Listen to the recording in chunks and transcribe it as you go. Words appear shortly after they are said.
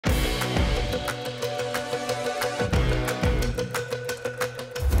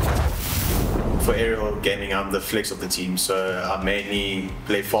for Aerial Gaming, I'm the flex of the team, so I mainly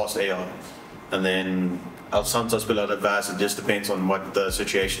play fast AR, and then I'll sometimes play a lot of VAS. It just depends on what the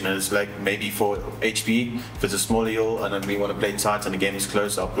situation is. Like maybe for HP, if it's a small heal and then we want to play tight and the game is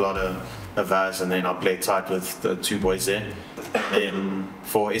close, I'll pull out a VAS and then I'll play tight with the two boys there. Then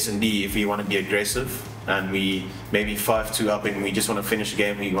for S&D, if we want to be aggressive and we maybe 5-2 up and we just want to finish the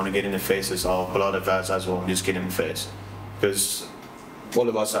game, we want to get in the faces, I'll pull out a VAS as well and just get in the face. Because all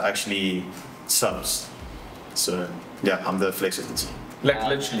of us are actually subs. So yeah, I'm the flex of the team. Like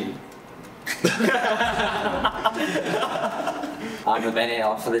literally. I'm a main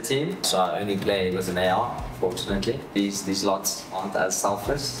AR for the team, so I only play with an AR, fortunately. These lots aren't as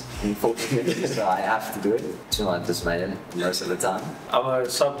selfless, unfortunately, so I have to do it. So I just made it most of the time. I'm a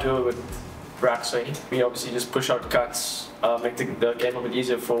sub duo with Raxwing. We obviously just push out cuts, make the game a bit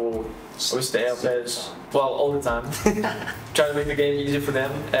easier for the AR players. Well, all the time. Try to make the game easier for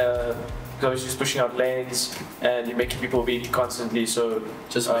them. Because just pushing out lanes and you're making people weak constantly, so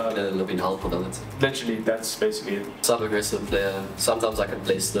just making it a little bit helpful, doesn't it? Literally, that's basically it. Sub-aggressive player. Sometimes I can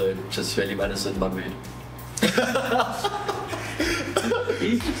play slow, just really matters in my mood.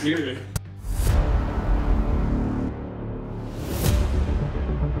 Easy.